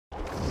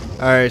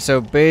Alright, so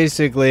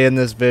basically in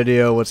this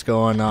video what's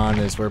going on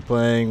is we're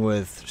playing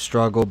with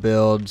struggle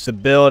builds. The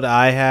build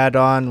I had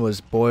on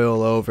was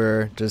boil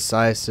over,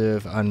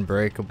 decisive,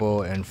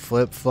 unbreakable, and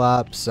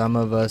flip-flop. Some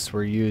of us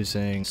were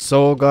using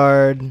soul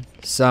guard,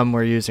 some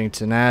were using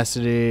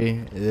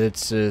tenacity.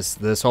 It's just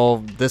this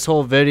whole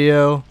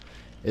video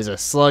is a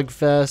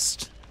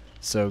slugfest.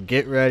 So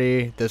get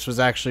ready. This was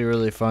actually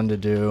really fun to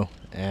do,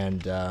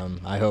 and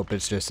I hope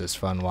it's just as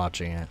fun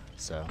watching it.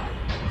 So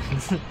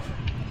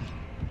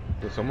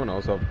Does someone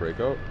else have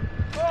breakout?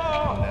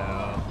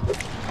 no.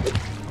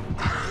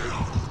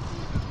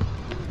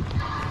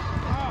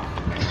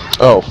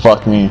 Oh,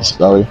 fuck me,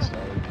 Scully.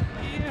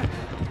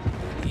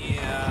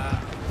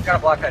 Yeah. Gotta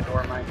block that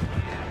door, Mike.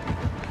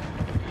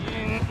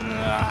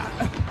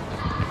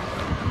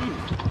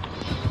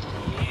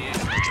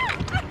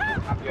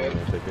 I'm good.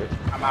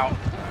 I'm out.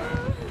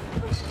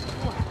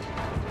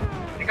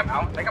 I think I'm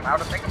out. I think I'm out.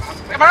 I think I'm out.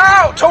 I'm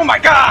out! Oh my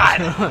god!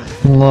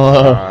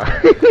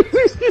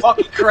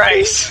 Fucking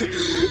Christ.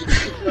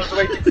 That was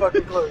way too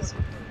fucking close.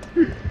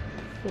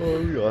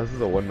 Oh, this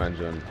is a one-man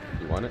gen.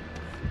 You want it?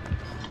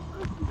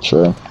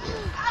 Sure.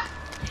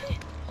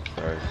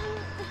 Alright.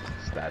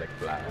 Static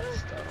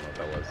blast. I don't know what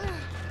that was.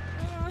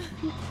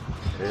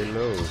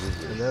 Hello. Who's this?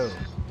 Hello.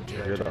 I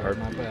hear the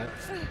heartbeat.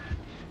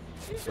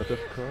 What the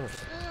fuck?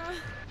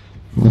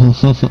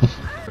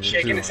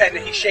 Shaking his head.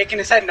 He's shaking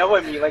his head no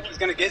at me like he's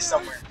gonna get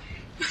somewhere.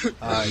 You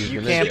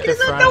can't He's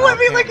confront no at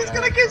me our like he's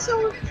gonna get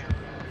somewhere.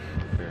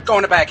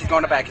 Going to back. He's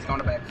going to back. He's going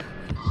to back.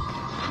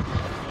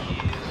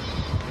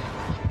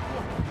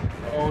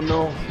 Oh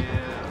no.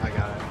 I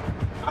got it.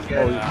 I'm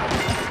good.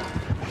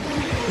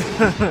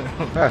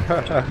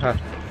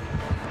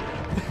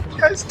 You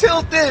guys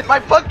tilted. My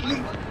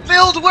fucking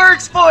build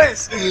works,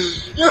 boys.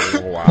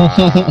 Oh, wow.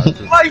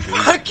 My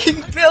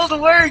fucking build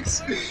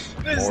works.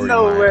 There's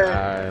no way.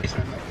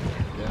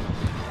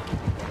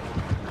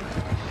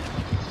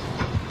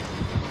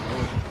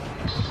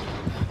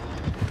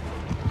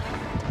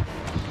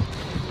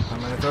 I'm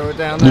gonna throw it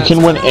down. You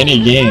can win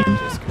any game.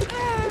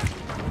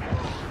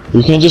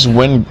 You can just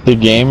win the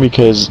game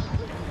because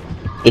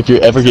if you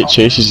ever get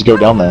chased, you just go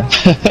down there.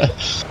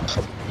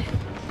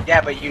 Yeah,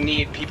 but you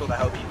need people to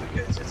help you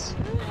because it's.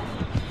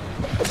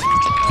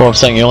 Well, I'm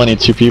saying you only need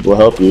 2 people to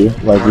help you.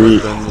 Like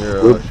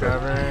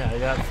Trevor, I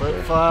got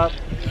flip flop.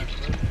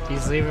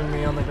 He's leaving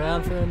me on the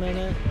ground for a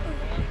minute.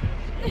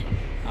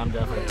 I'm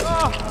definitely.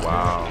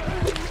 Wow.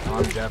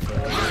 I'm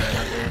definitely.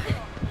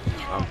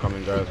 I'm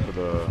coming, guys, for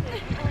the.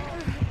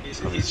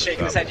 He's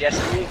shaking his head yes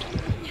to me.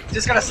 He's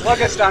just gonna slug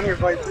us down here,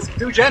 boys. Just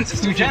do gens.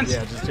 Just do gens.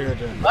 Yeah, just do it.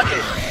 Fuck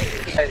it.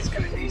 It's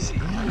gonna be easy.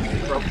 You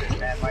broke this,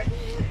 man, Mike.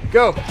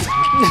 Go.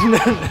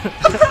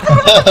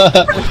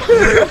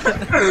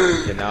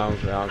 Yeah, now I'm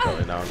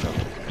coming. I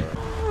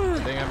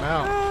think I'm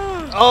out.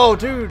 Oh,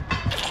 dude.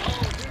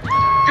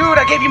 Dude,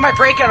 I gave you my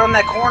breakout on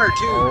that corner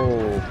too.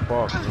 Oh,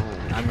 fuck no.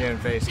 I'm getting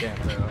face cam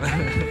though.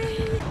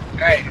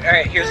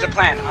 Alright, here's the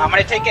plan. I'm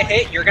gonna take a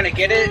hit, you're gonna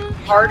get it,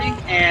 Hardy,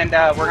 and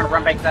we're gonna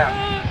run back down.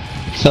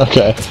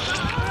 Okay.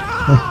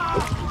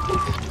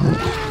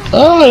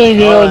 Oh, I didn't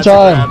get it on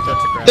time.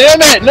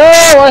 Damn it! No,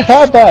 I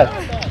had that.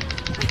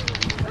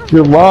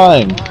 You're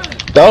lying.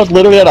 That was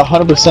literally at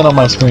 100% on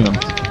my screen. I'm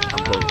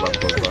close by.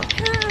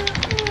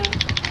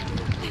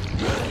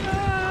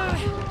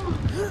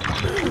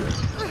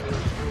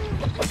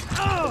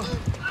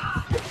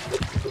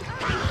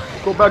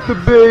 Go back to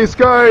base,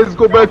 guys!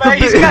 Go back to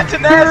base! He's got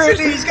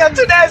tenacity! He's got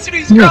tenacity!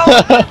 He's going!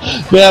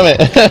 Damn it!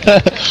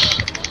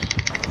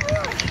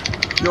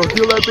 Yo,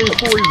 heal that base,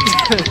 boys!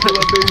 Heal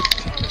that base!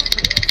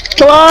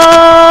 Come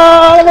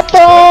on!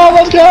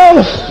 Let's go!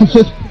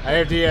 I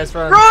hear DS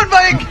run. Run,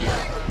 Mike!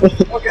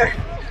 Okay.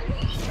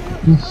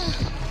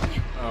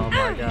 Oh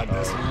my god,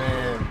 this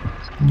man.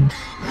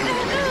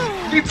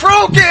 We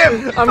broke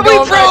him! We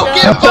broke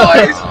him,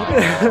 boys!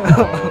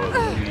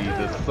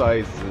 Oh,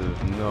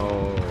 decisive,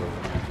 no.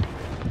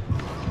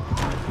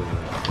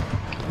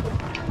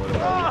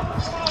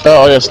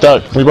 Oh, I got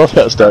stuck. We both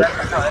got stuck. No,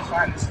 that's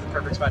fine. This is the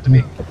perfect spot to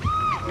be.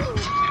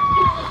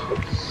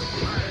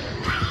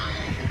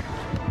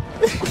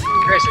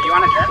 Chris, are you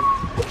on a gen?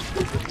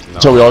 No.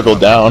 So we all go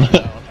down.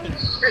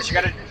 Chris, you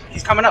gotta.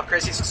 He's coming up,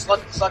 Chris. He's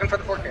slugging for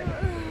the 4K.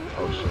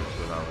 Oh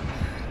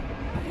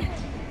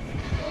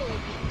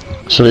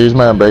shit, Should I use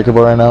my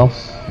unbreakable right now?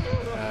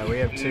 We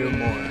have 2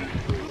 more.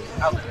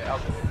 I'll do it.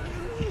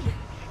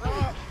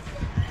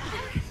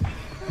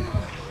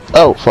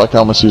 Oh, fuck, I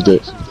almost used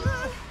it.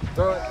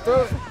 Throw it.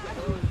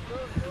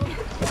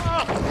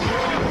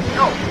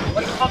 No,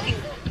 what's fucking.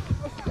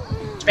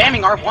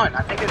 Spamming R1,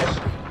 I think it is.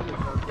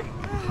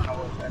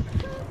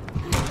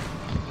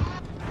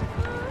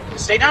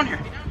 Stay down here.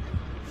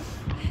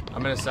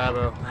 I'm gonna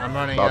sabo. I'm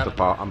running About up. to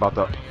pop. I'm about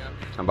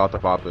to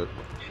pop it.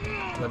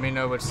 Let me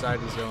know which side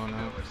he's going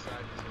on.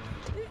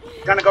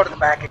 He's gonna go to the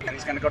back again.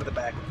 He's gonna go to the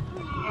back.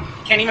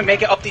 Can't even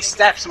make it up these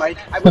steps, Mike.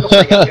 I wiggle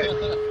free, I'm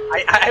good.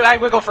 I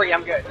wiggle free,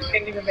 I'm good. You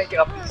can't even make it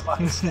up these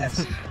fucking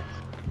steps.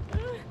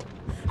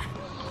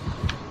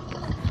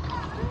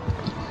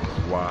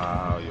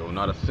 Wow, yo,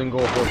 not a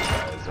single hook,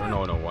 guys. Or no,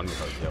 one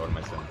hook. Yeah, what am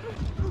I saying?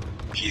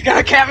 He's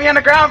gonna camp me on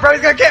the ground, bro.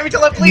 He's gonna camp me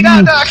till I bleed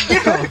out, dog.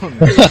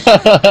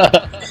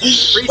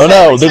 Oh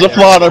no, there's a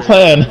flaw in our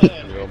plan.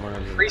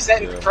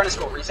 Reset in front of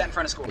school. Reset in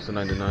front of school. It's a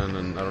 99,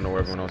 and I don't know where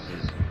everyone else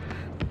is.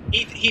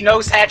 He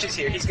knows Hatch is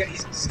here. He's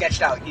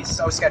sketched out. He's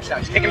so sketched out.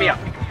 He's picking me up.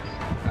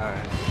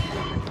 Alright.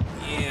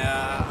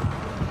 Yeah.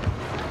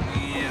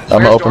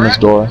 I'm gonna open this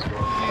door.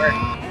 Where?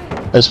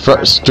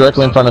 It's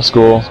directly in front of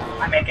school.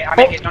 I make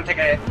it. Don't take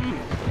a hit.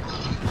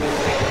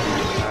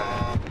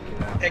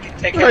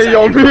 Take it. Hey,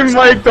 yo, me and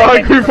Mike,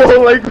 dog, we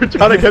both like, we're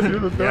trying to get through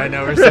the door. Yeah, I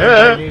know, we're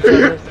separating each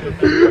other.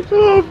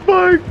 Oh,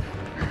 fuck.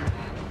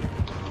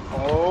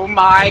 Oh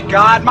my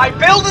god, my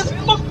build is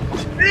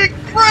big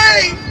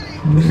brain!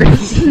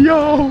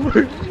 Yo,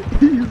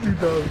 easy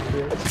dog,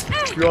 man.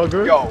 You all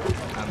good? Yo.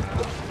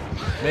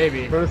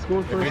 Maybe. Front of school,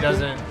 If he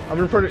doesn't... I'm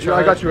in front of you.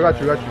 I got you.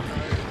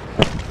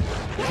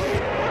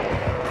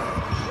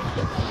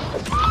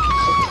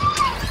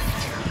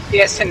 He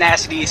has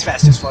tenacity, he's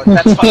fast as fuck.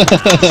 That's fine.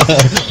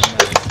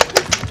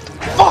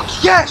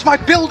 Fuck yes, my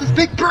build is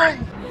big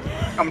brain!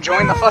 Come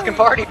join the fucking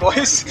party,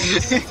 boys.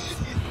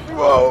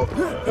 Whoa.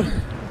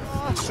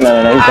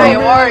 No, he's Hi, coming.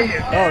 how are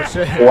you? Oh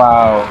shit.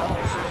 Wow.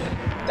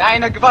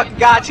 Dying a fucking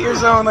god tier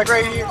zone, like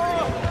right here.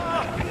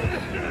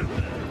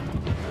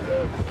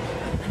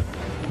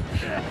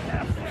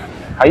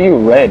 How you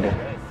red?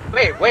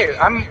 Wait,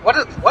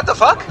 what the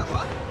fuck?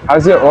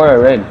 How's your aura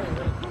red?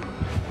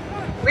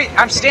 Wait,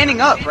 I'm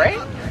standing up, right?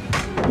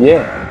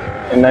 Yeah,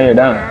 and now you're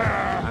down.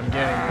 I'm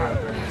getting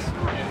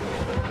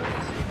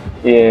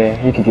you.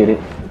 Yeah, you can get it.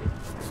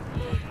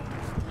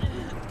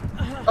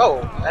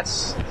 Oh,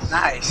 that's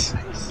nice.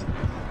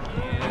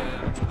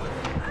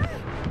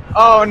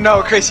 Oh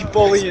no, Chris, you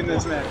bullying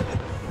this man.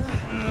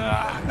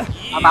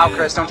 I'm out,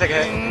 Chris, don't take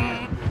a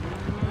hit.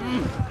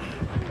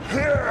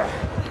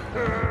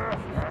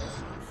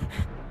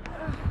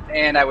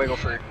 And I wiggle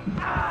free.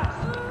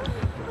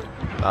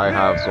 I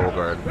have Soul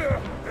Guard.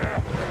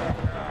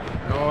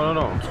 No.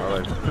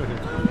 Alright.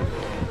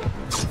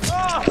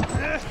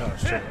 Oh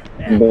shit.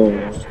 Boom.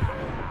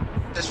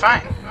 That's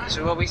fine. This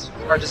is what we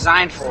are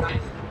designed for.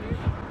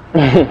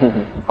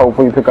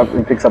 Hopefully he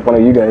picks up one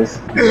of you guys.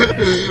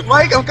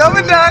 Mike, I'm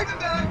coming back!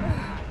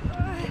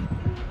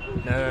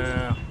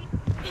 No.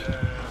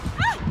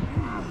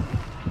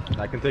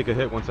 I can take a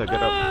hit once I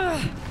get up.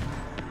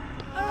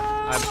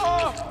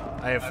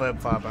 I have flip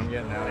flop. I'm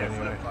getting out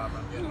anyway.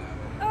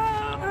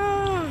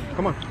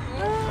 Come on.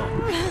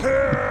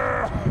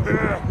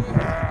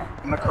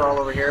 I'm gonna crawl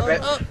over here a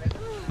bit.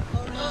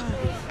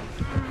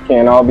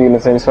 Can't all be in the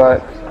same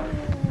spot.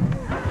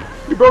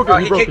 You broke it. Oh,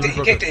 he kicked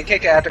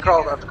it. I have to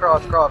crawl.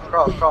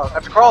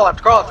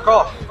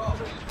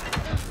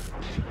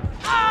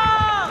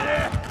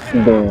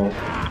 Boom.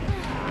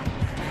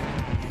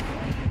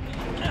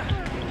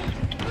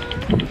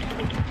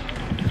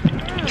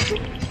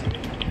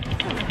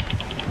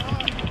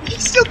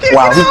 He's still kicking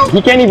Wow, out!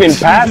 he can't even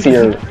pass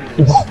here.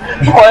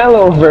 Boil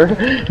over.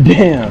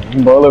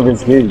 Damn, boil over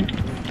is good.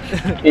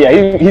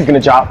 Yeah, he's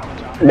gonna chop.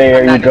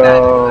 There you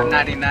go. I'm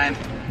 99.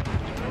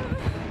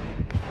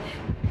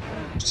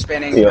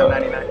 Spinning, Yeah. I'm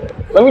 99.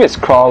 Let me just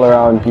crawl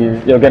around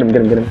here. Yo, get him.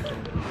 Damn.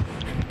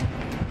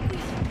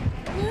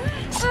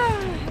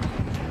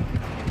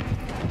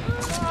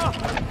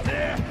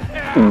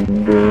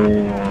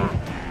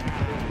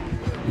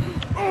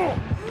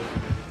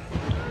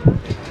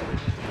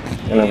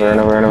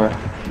 Run over.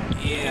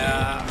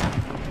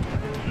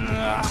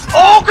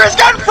 Oh, Chris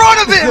got in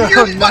front of him!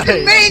 You're a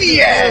fucking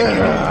maniac!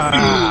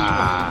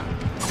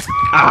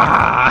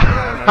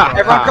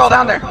 Everyone crawl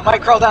down there.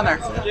 Mike, crawl down there.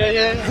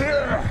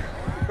 Yeah.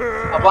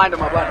 I'll blind him.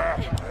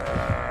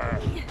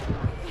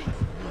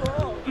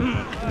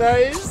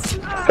 Nice.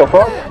 Go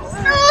for it.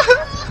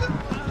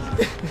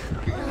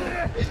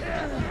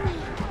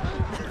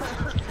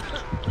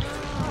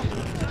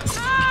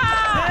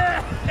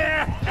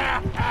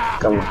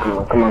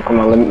 Come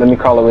on. Let me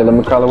crawl away.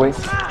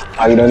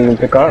 Oh, you don't even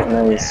pick up?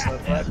 Nice.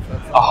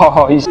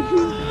 Oh, he's... He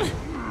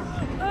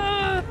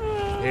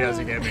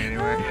doesn't get me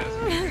anywhere.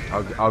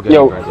 I'll get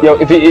Yo, you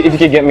guys up. if you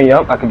could get me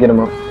up, I could get him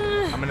up.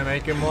 I'm gonna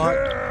make him walk.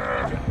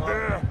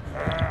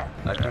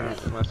 I can't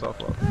get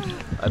myself up.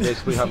 I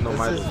basically have no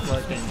mileage.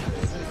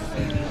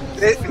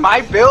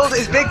 My build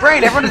is big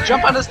brain. Everyone just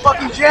jump on this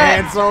fucking jet.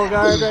 And soul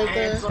guard right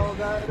there.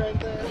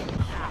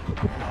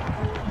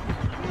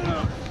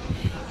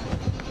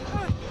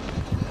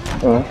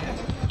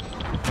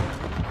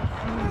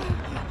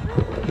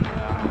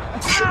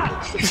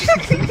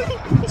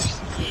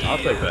 I'll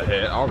take that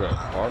hit. I'll go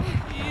hard.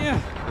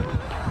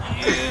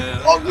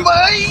 Oh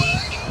my!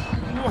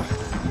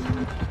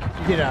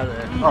 Get out of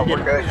there. Oh,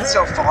 we're good. It's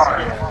so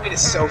far. It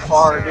is so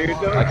far, dude.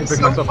 I can pick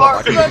myself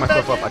up.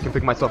 I can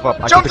pick myself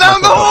up. Jump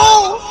down the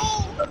hole!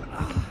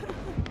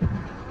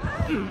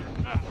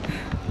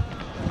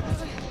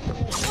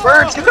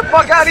 Birds, get the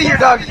fuck out of here,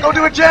 dog. Go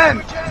do a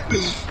gen.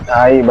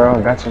 Aye, bro,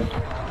 I got you.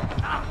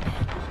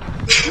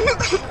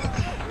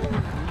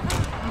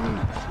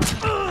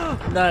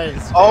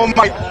 Nice. Oh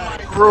my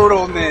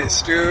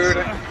brutalness, dude.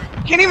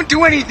 Can't even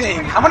do anything.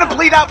 I'm gonna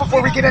bleed out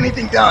before we get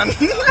anything done.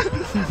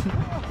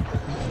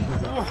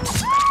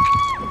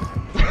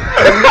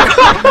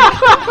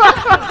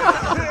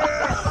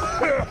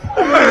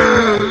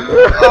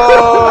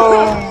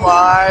 Oh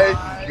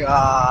my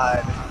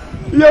god.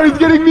 Yo, he's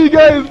getting me,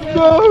 guys!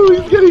 No,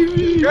 he's getting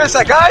me! Chris,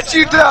 I got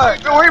you,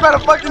 Doug! Don't worry about a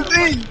fucking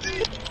thing!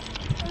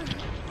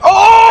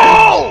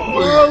 Oh!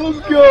 Oh,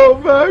 let's go,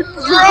 Max!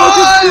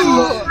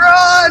 Run!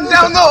 Run!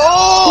 Down the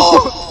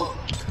hole!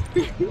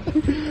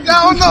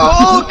 Down the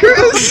hole,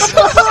 Chris!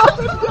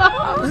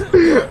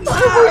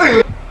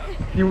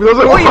 He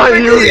doesn't Oh, want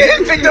you!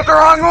 he picked up the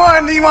wrong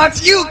one! He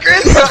wants you,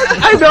 Chris!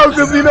 I know,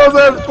 because he knows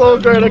I have slow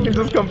guard, I can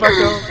just come back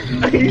out.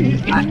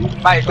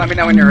 Mike, let me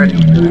know when you're ready.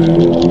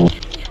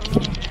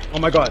 Oh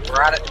my god. We're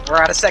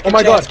out of second Oh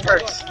my chance god.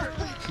 first.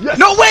 Yes.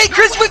 No way!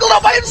 Chris wiggled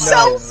out by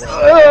himself!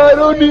 I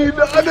don't need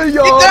none of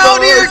y'all. Get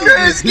down here,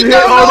 Chris! He Get hit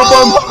down all the the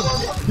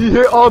bumps. He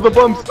hit all the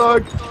bumps,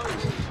 dog.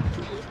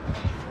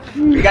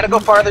 We gotta go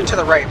farther to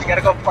the right. We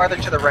gotta go farther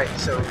to the right,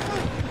 so...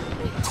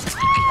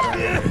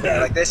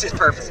 Like, this is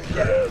perfect.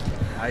 Yeah.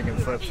 I can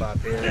flip flop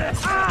here.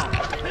 I'm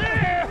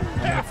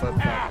gonna flip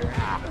flop here.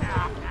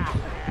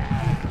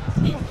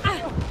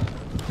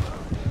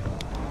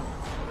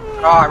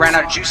 Oh, I ran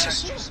out of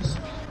juices.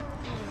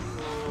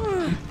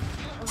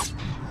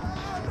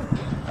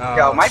 Oh,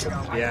 Yo, Mike.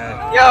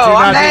 Yeah. Yo, Do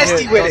I'm not take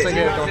nasty it. with Don't it.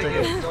 take it. Don't take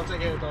it. Don't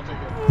take it. Don't take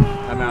it.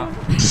 I'm out.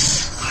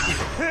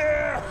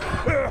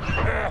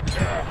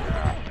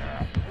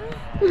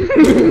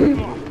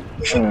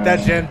 That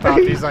gen pop,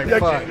 he's like,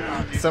 fuck.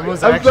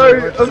 Someone's I'm actually.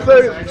 sorry, I'm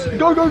sorry.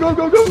 Go, go, go,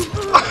 go, go.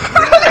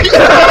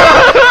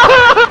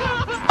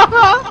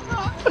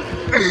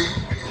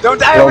 Don't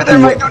die over there,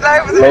 Mike. Don't die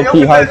over there.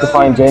 Low-key hard to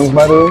find James,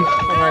 by the way.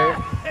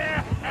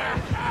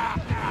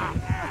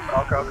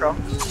 Crawl, crawl, crawl.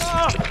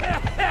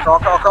 Crawl,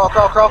 crawl, crawl,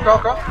 crawl, crawl, crawl,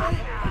 crawl.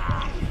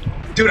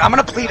 Dude, I'm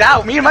gonna bleed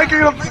out. Me and Mike are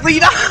gonna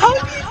bleed out.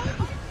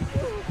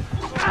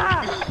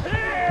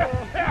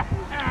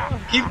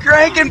 Keep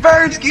cranking,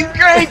 Burns. Keep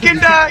cranking,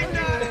 Doc.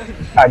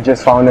 I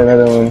just found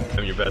another one.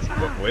 I'm your best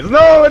boys.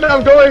 No, and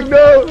I'm going,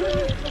 no.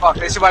 Fuck,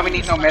 this is why we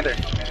need no mither.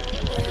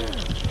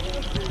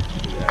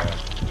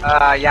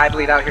 Yeah, I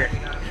bleed out here.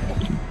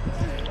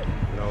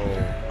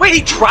 No. Wait,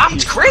 he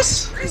dropped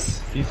Chris?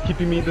 He's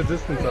keeping me the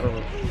distance, I don't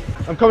know.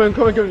 I'm coming,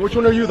 coming, coming. Which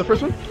one are you, the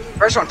first one?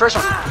 First one, first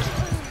one.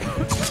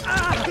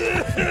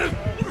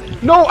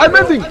 No, I'm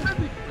ending.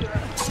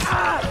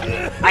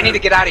 I need to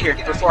get out of here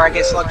before I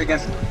get slugged again.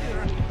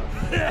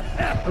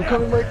 I'm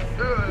coming, Mike.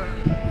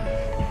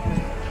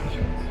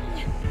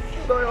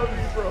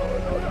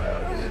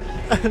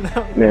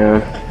 Yeah.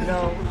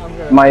 No, I'm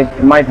gonna.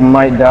 Mike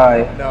might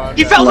die. No, I'm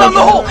He gonna. fell down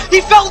the hole! He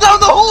fell down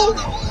the hole!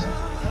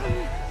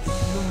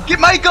 Get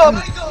Mike up!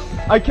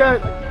 I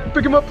can't.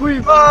 Pick him up,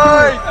 please.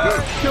 Mike!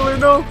 Killer,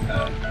 no.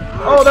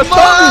 Oh, that's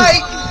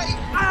Mike!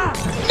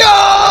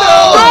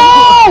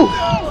 No!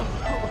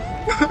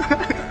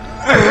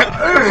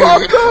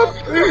 Popped up.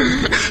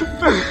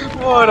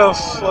 What a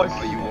fuck.